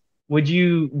curious. Would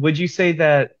you say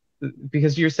that,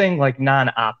 because you're saying like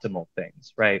non-optimal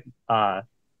things, right? So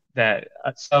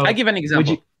I give an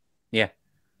example. Yeah.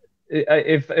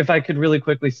 If I could really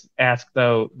quickly ask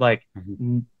though, like,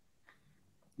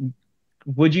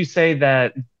 would you say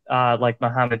that like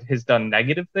Muhammad has done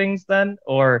negative things then,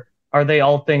 or are they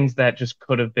all things that just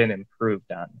could have been improved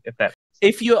on?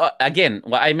 If you again,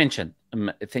 what I mentioned,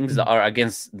 things that are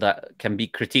that can be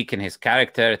critique in his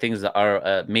character, things that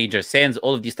are major sins,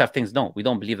 all of these stuff, things. No, we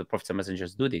don't believe the prophets and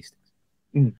messengers do these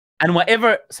things. And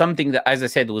whatever something that, as I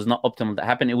said, was not optimal that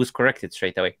happened, it was corrected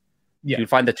straight away. Yeah. You'll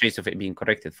find the trace of it being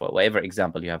corrected for whatever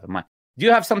example you have in mind. Do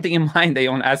you have something in mind that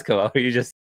you want to ask about, or you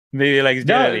just maybe like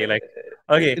generally like?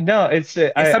 Okay. No, it's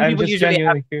some people usually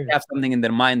have something in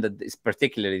their mind that is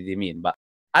particularly they mean, but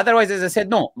otherwise, as I said,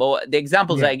 no. But the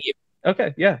examples I gave.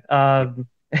 Okay. Yeah.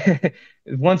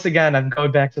 Once again, I'm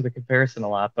going back to the comparison a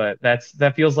lot, but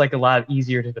that feels like a lot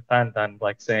easier to defend than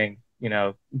like saying,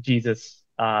 Jesus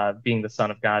being the Son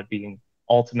of God, being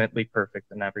ultimately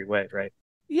perfect in every way, right?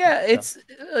 Yeah,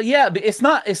 but it's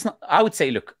not. I would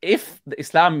say, look, if the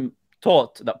Islam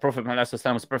taught that Prophet Muhammad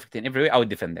was perfect in every way, I would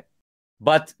defend it.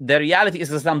 But the reality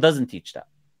is Islam doesn't teach that.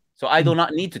 So I do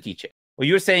not need to teach it. Well,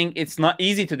 you're saying it's not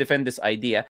easy to defend this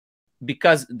idea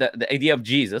because the idea of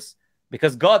Jesus,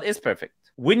 because God is perfect.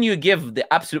 When you give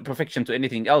the absolute perfection to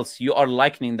anything else, you are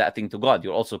likening that thing to God.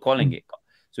 You're also calling it God.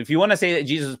 So if you want to say that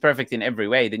Jesus is perfect in every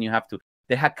way, then you have to,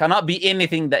 cannot be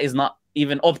anything that is not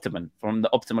even optimal from the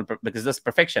optimal, because that's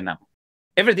perfection now.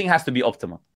 Everything has to be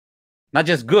optimal. Not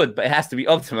just good, but it has to be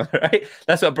optimal, right?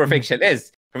 That's what perfection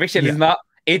is. Perfection is not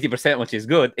 80%, which is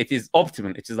good. It is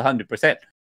optimal, which is 100%.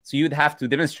 So you'd have to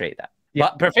demonstrate that. Yeah.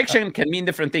 But perfection can mean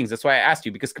different things. That's why I asked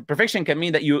you, because perfection can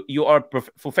mean that you are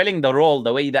fulfilling the role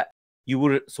the way that you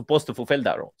were supposed to fulfill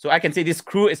that role. So I can say this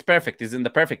crew is perfect, is in the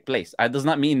perfect place. It does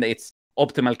not mean that it's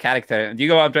optimal character. Do you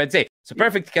know what I'm trying to say? So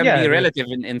perfect can be relative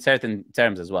in certain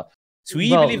terms as well. So we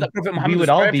believe that Prophet Muhammad would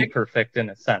all be perfect in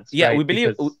a sense. Yeah, right? We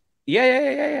believe.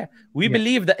 We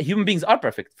believe that human beings are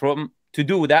perfect to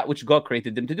do that which God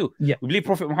created them to do. Yeah. We believe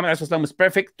Prophet Muhammad was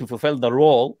perfect to fulfill the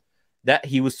role that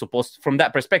he was supposed to, from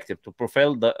that perspective, to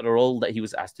fulfill the role that he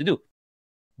was asked to do.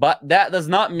 But that does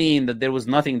not mean that there was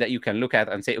nothing that you can look at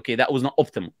and say, okay, that was not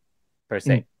optimal per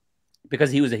se,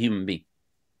 because he was a human being.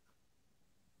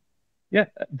 Yeah,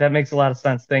 that makes a lot of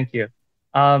sense. Thank you.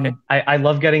 I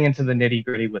love getting into the nitty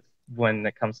gritty with when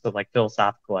it comes to like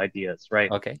philosophical ideas,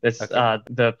 right? Okay. This Okay.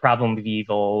 the problem of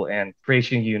evil and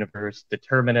creation of the universe,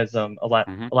 determinism,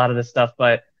 Mm-hmm. a lot of this stuff.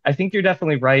 But I think you're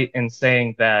definitely right in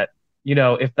saying that,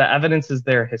 if the evidence is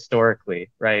there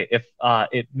historically, right? If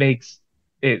it makes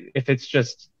it, if it's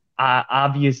just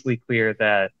obviously clear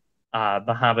that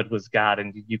Muhammad was God,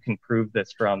 and you can prove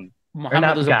this from, or Muhammad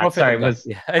not was a God, prophet sorry, of God. was,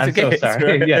 Yeah, it's I'm so okay. It's all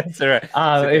sorry. right. Yeah. It's all right.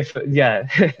 It's okay. If,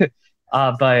 yeah.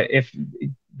 But if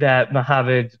that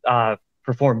Muhammad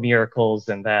performed miracles,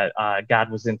 and that God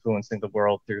was influencing the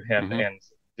world through him Mm-hmm. and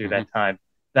through Mm-hmm. that time,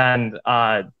 then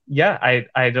yeah, I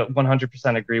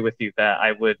 100% agree with you that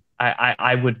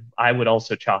I would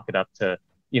also chalk it up to,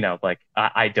 like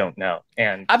I don't know,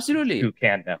 and who Absolutely.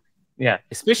 can know. Yeah.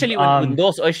 Especially when Um,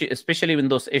 those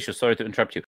issues, sorry to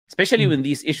interrupt you, especially when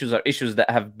these issues are issues that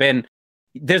have been,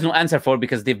 there's no answer for,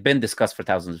 because they've been discussed for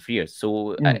thousands of years.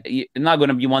 So mm, you're not going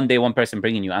to be one day one person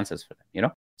bringing you answers for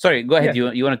them. Sorry, go ahead.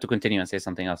 yeah. You wanted to continue and say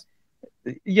something else.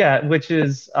 Yeah, which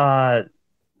is how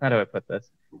do I put this?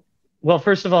 Well,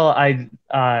 first of all,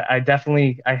 I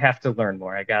definitely I have to learn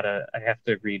more. I have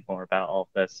to read more about all of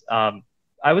this.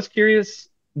 I was curious,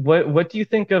 what do you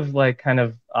think of like kind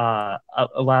of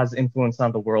Allah's influence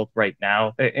on the world right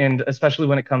now, and especially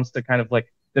when it comes to kind of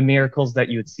like the miracles that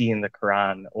you would see in the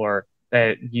Quran, or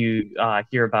that you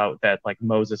hear about that like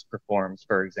Moses performs,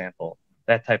 for example,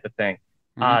 that type of thing.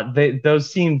 Hmm.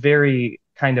 Those seem very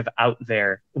kind of out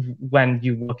there when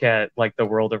you look at like the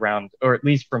world around, or at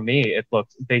least for me,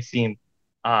 they seem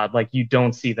like you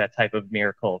don't see that type of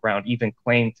miracle around, even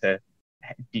claim to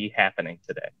be happening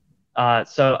today.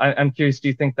 So I'm curious, do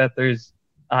you think that is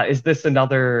this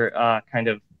another kind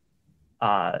of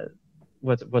uh,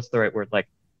 what's the right word, like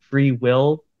free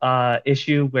will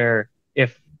issue, where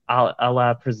if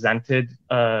Allah presented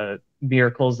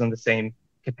miracles in the same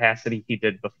capacity he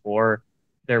did before,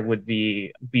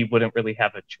 we wouldn't really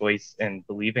have a choice in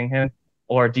believing him?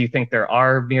 Or do you think there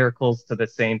are miracles to the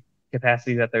same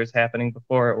capacity that there's happening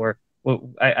before? Or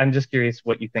I'm just curious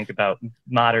what you think about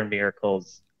modern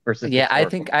miracles versus Yeah, I historical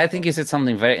think I think miracles. you said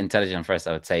something very intelligent first.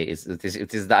 I would say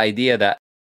it is the idea that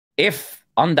if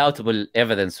undoubtable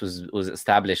evidence was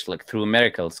established, like through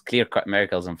miracles, clear-cut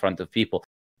miracles in front of people,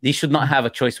 they should not have a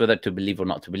choice whether to believe or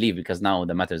not to believe, because now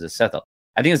the matters is settled.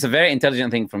 I think it's a very intelligent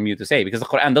thing from you to say, because the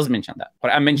Quran does mention that.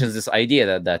 Quran mentions this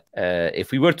idea that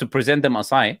if we were to present them a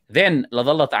sign, then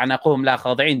لَظَلَّتْ أَعْنَاقُهُمْ لَا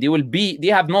خَاضِعِينَ, they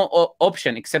have no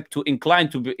option except to incline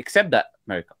to accept that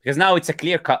miracle, because now it's a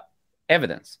clear-cut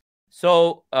evidence.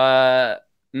 So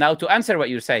now to answer what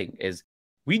you're saying is,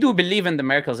 we do believe in the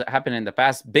miracles that happened in the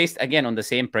past, based again on the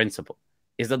same principle,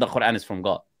 is that the Quran is from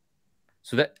God.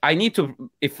 So that I need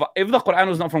to, if the Quran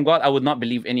was not from God, I would not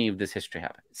believe any of this history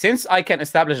happened. Since I can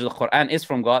establish the Quran is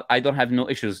from God, I don't have no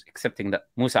issues accepting that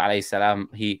Musa alayhi salam,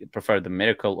 he preferred the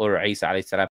miracle, or Isa alayhi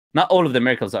salam. Not all of the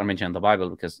miracles that are mentioned in the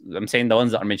Bible, because I'm saying the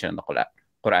ones that are mentioned in the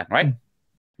Quran, right?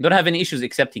 Don't have any issues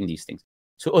accepting these things.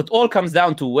 So it all comes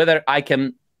down to whether I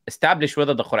can establish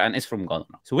whether the Quran is from God or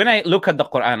not. So when I look at the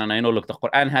Quran, and I know, look, the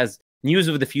Quran has news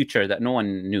of the future that no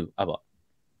one knew about,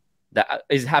 that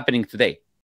is happening today,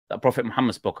 that Prophet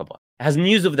Muhammad spoke about. It has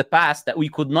news of the past that we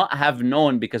could not have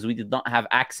known, because we did not have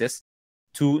access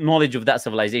to knowledge of that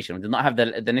civilization. We did not have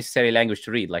the necessary language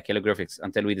to read, like hieroglyphics,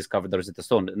 until we discovered the Rosetta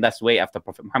Stone. And that's way after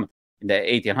Prophet Muhammad in the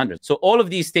 1800s. So all of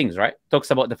these things, right, talks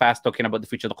about the past, talking about the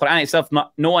future. The Quran itself,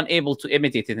 no one able to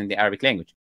imitate it in the Arabic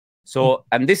language. So,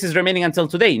 and this is remaining until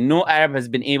today. No Arab has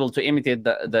been able to imitate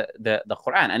the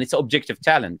Quran, and it's an objective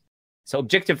challenge. It's an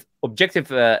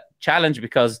objective challenge,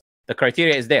 because the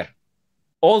criteria is there.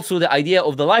 Also, the idea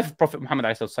of the life of Prophet Muhammad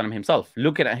himself,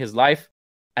 looking at his life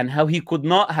and how he could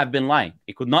not have been lying,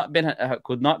 he could not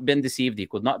been deceived, he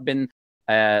could not been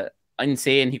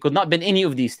insane, he could not been any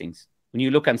of these things. When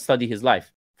you look and study his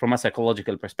life from a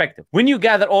psychological perspective, when you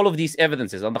gather all of these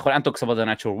evidences, and the Quran talks about the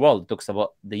natural world, talks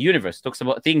about the universe, talks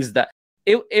about things that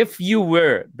if you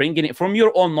were bringing it from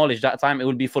your own knowledge that time, it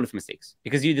would be full of mistakes,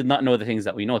 because you did not know the things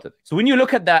that we know today. So when you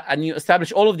look at that and you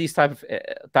establish all of these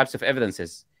types of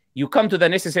evidences, you come to the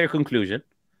necessary conclusion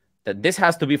that this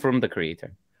has to be from the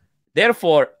Creator.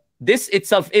 Therefore, this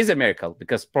itself is a miracle,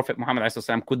 because Prophet Muhammad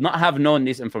could not have known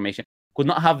this information, could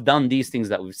not have done these things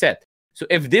that we've said. So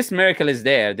if this miracle is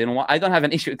there, then I don't have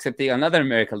an issue accepting another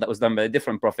miracle that was done by a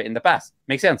different prophet in the past.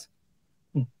 Makes sense?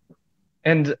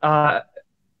 And the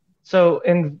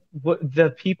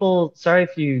people, sorry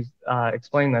if you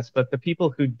explain this, but the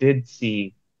people who did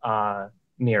see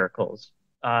miracles,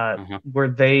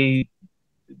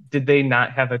 did they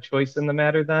not have a choice in the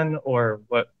matter then? Or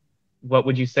what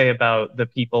would you say about the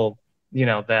people,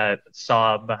 that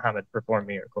saw Muhammad perform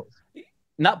miracles?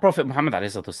 not Prophet Muhammad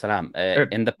alayhi salatu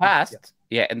wasalam. In the past,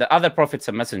 in the other prophets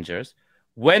and messengers,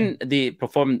 when they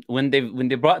performed, when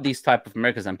they brought these type of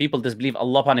miracles and people disbelieve,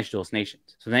 Allah punished those nations.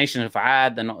 So the nation of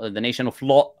Ad, the nation of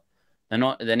Lot,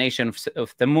 the nation of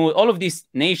Thamud, all of these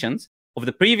nations of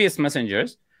the previous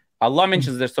messengers, Allah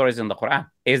mentions their stories in the Quran,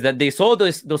 is that they saw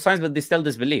those signs, but they still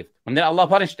disbelieved. And then Allah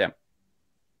punished them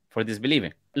for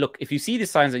disbelieving. Look, if you see the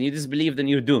signs and you disbelieve, then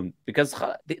you're doomed. Because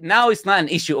now it's not an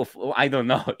issue of, I don't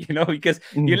know, because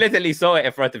you literally saw it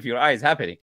in front of your eyes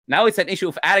happening. Now it's an issue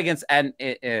of arrogance and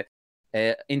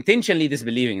intentionally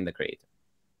disbelieving in the Creator.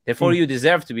 Therefore, you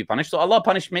deserve to be punished. So Allah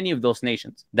punished many of those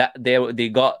nations that they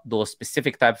got those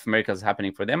specific type of miracles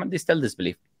happening for them, and they still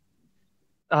disbelieve.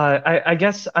 I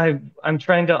guess I'm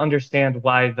trying to understand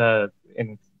why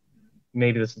and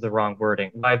maybe this is the wrong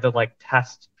wording, why the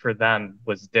test for them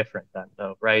was different then,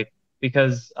 though, right?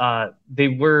 Because they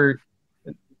were,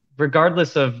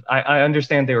 regardless of, I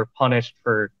understand they were punished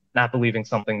for not believing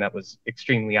something that was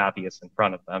extremely obvious in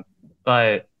front of them,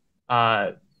 but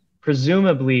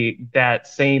presumably that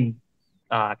same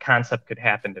concept could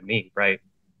happen to me, right?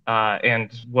 And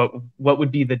what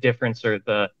would be the difference, or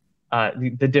the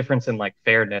difference in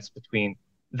fairness between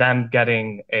them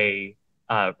getting a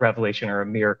revelation or a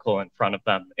miracle in front of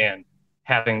them and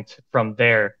having from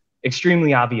there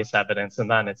extremely obvious evidence,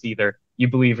 and then it's either you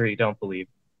believe or you don't believe,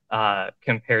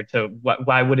 compared to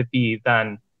why would it be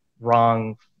then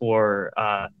wrong for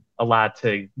Allah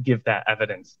to give that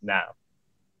evidence now?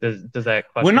 Does that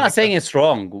question We're not saying it's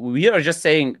wrong. We are just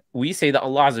saying, we say that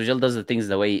Allah Azza wa Jal does the things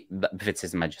the way that befits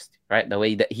His Majesty, right? The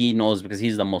way that He knows, because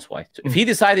He's the most wise. So if He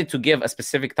decided to give a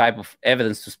specific type of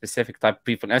evidence to specific type of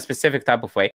people in a specific type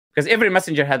of way, because every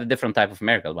messenger had a different type of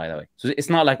miracle, by the way. So it's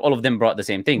not like all of them brought the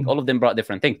same thing. All of them brought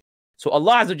different things. So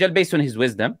Allah Azza wa Jal, based on His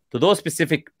wisdom, to those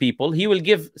specific people, He will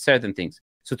give certain things.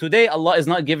 So today, Allah is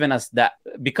not giving us that,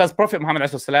 because Prophet Muhammad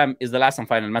ﷺ is the last and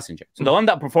final messenger. So the one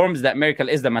that performs that miracle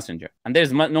is the messenger. And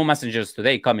there's no messengers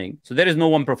today coming. So there is no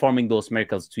one performing those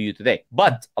miracles to you today.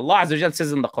 But Allah Azza wa Jal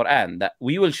says in the Quran that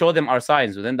we will show them our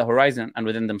signs within the horizon and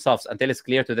within themselves until it's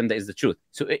clear to them that is the truth.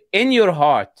 So in your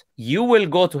heart, you will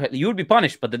go to hell. You will be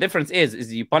punished. But the difference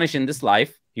is you punish in this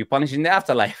life, you punish in the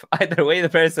afterlife. Either way, the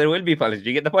person will be punished.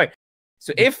 You get the point?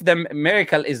 So if the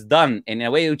miracle is done in a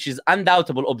way which is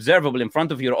undoubtable, observable in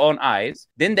front of your own eyes,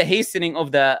 then the hastening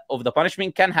of the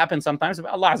punishment can happen sometimes by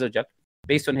Allah Azza wa Jal,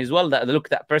 based on His will, that look,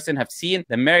 that person have seen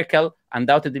the miracle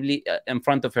undoubtedly in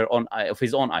front of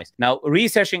his own eyes. Now,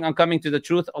 researching and coming to the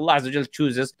truth, Allah Azza wa Jal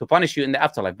chooses to punish you in the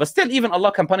afterlife. But still, even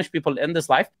Allah can punish people in this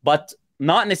life, but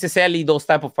not necessarily those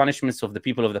type of punishments of the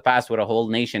people of the past where a whole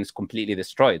nation is completely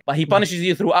destroyed. But He punishes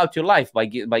you throughout your life by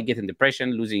getting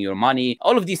depression, losing your money,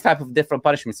 all of these type of different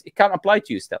punishments. It can apply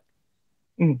to you still.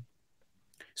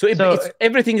 So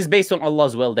everything is based on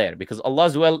Allah's will there, because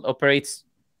Allah's will operates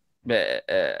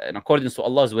in accordance to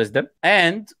Allah's wisdom,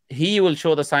 and He will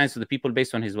show the signs to the people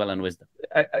based on His will and wisdom.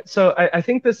 So I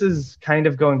think this is kind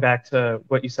of going back to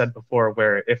what you said before,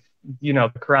 where if the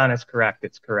Quran is correct,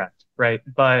 it's correct, right?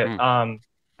 But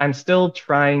I'm still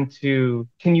trying to.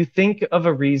 Can you think of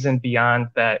a reason beyond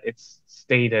that it's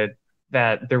stated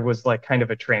that there was kind of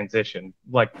a transition,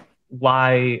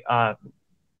 why,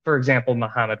 for example,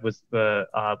 Muhammad was the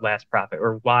last prophet,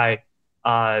 or why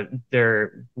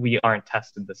we aren't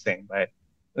tested the same way?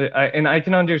 And I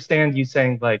can understand you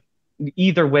saying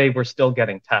either way we're still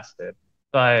getting tested,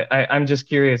 but I'm just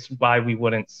curious why we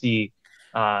wouldn't see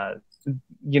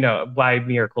why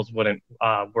miracles wouldn't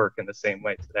work in the same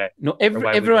way today. No,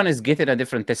 everyone is getting a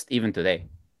different test even today.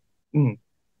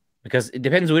 Because it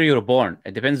depends where you're born.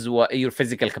 It depends what your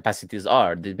physical capacities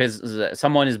are. It depends.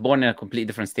 Someone is born in a completely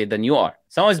different state than you are.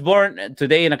 Someone is born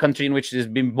today in a country in which there's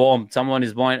been bombed. Someone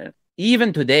is born.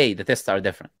 Even today, the tests are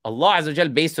different. Allah Azza wa Jal,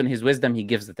 based on His wisdom, He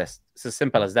gives the test. It's as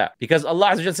simple as that. Because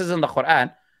Allah Azza wa Jal says in the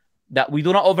Quran that we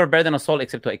do not overburden a soul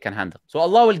except what it can handle. So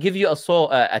Allah will give you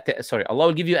Allah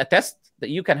will give you a test that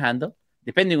you can handle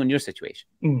depending on your situation.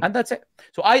 And that's it.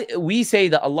 So we say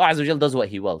that Allah Azza wa Jal does what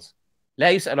He wills.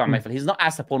 لا يسأل عما يفعل. He's not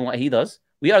asked upon what He does.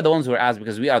 We are the ones who are asked,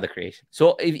 because we are the creation.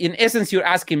 So in essence, you're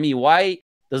asking me, why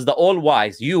does the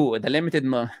all-wise, you, the limited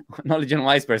knowledge and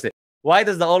wise person, why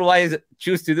does the all-wise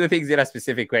choose to do things in a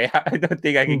specific way? I don't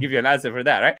think I can give you an answer for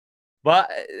that, right?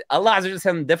 But Allah Azza wa Jal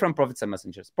sent different prophets and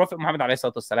messengers. Prophet Muhammad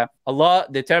ﷺ, Allah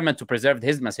determined to preserve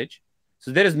His message.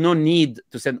 So there is no need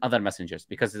to send other messengers,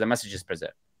 because the message is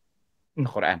preserved. The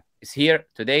Quran is here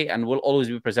today and will always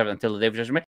be preserved until the day of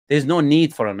judgment. There's no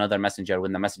need for another messenger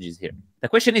when the message is here. The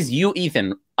question is, you,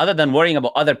 Ethan, other than worrying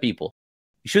about other people,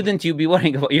 shouldn't you be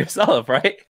worrying about yourself,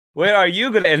 right? Where are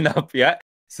you going to end up? Yeah.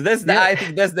 So that's the, I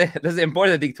think that's the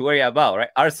important thing to worry about, right?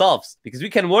 Ourselves, because we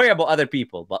can worry about other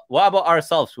people, but what about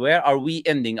ourselves? Where are we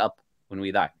ending up when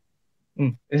we die?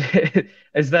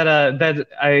 Is that that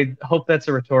I hope that's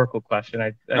a rhetorical question.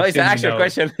 I No, it's an assume you actual know.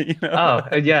 question. You know?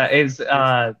 Oh, yeah, is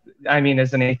I mean,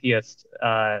 as an atheist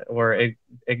or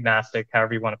agnostic,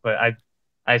 however you want to put it,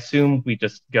 I assume we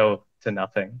just go to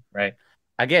nothing, right?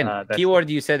 Again, That's keyword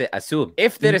you said it, assume.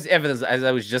 If there is evidence, as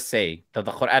I was just saying, that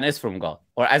the Quran is from God,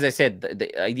 or as I said,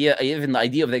 the idea, even the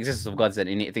idea of the existence of God is an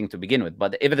innate thing to begin with,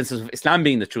 but the evidences of Islam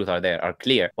being the truth are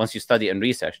clear once you study and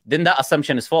research, then that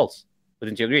assumption is false.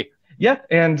 Wouldn't you agree? Yeah,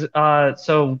 and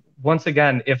so once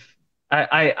again, if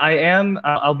I am,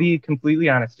 I'll be completely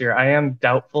honest here. I am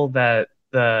doubtful that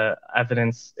the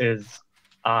evidence is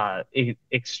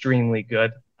extremely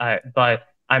good. But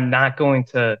I'm not going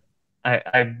to.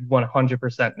 I'm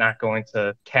 100% not going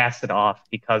to cast it off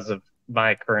because of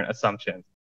my current assumptions.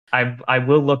 I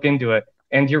will look into it.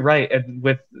 And you're right.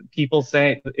 With people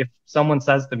saying, if someone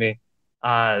says to me,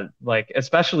 like,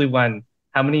 especially when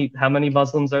how many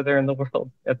Muslims are there in the world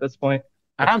at this point?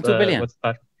 Around 2 billion.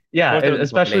 Yeah, Quarter of the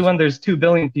especially population. when there's 2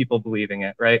 billion people believing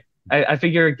it, right? I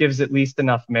figure it gives at least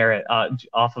enough merit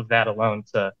off of that alone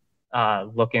to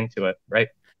look into it, right?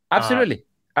 Absolutely.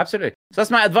 Absolutely. So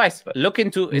that's my advice. Look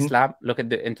into Islam. Look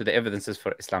into the evidences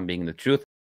for Islam being the truth.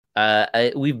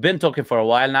 We've been talking for a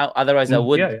while now. Otherwise, I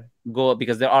would go,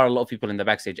 because there are a lot of people in the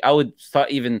backstage. I would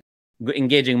start even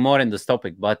engaging more in this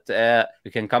topic, but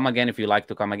you can come again if you like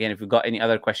to come again. If you got any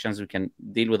other questions, we can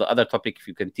deal with the other topic. If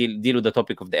you can deal with the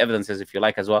topic of the evidences, if you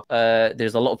like as well.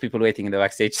 There's a lot of people waiting in the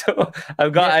backstage, so I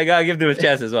gotta give them a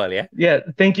chance as well. Yeah,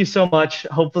 thank you so much.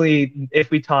 Hopefully if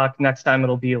we talk next time,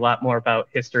 it'll be a lot more about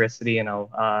historicity, and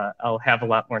I'll have a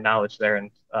lot more knowledge there,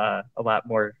 and a lot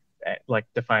more like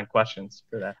defined questions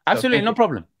for that. Absolutely, no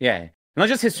problem. Yeah, not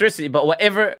just historicity, but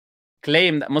whatever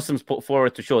claim that Muslims put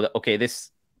forward to show that, okay, this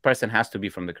person has to be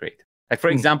from the Creator. Like, for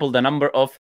example, the number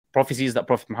of prophecies that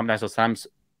Prophet Muhammad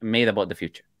made about the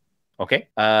future. Okay,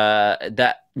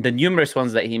 that the numerous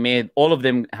ones that he made, all of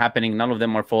them happening, none of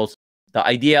them are false. The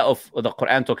idea of the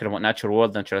Quran talking about natural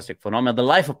world, naturalistic phenomena, the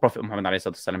life of Prophet Muhammad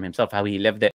himself, how he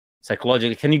lived it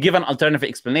psychologically. Can you give an alternative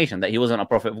explanation that he wasn't a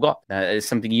prophet of God? That is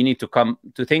something you need to come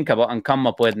to think about and come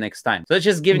up with next time. So it's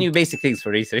just giving you basic things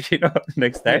for research,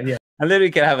 next time. Yeah. And then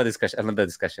we can have another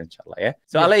discussion, inshallah. Yeah.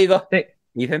 So I'll let you go.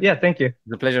 Ethan? Yeah, thank you.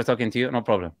 It's a pleasure talking to you. No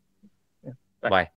problem. Yeah, bye.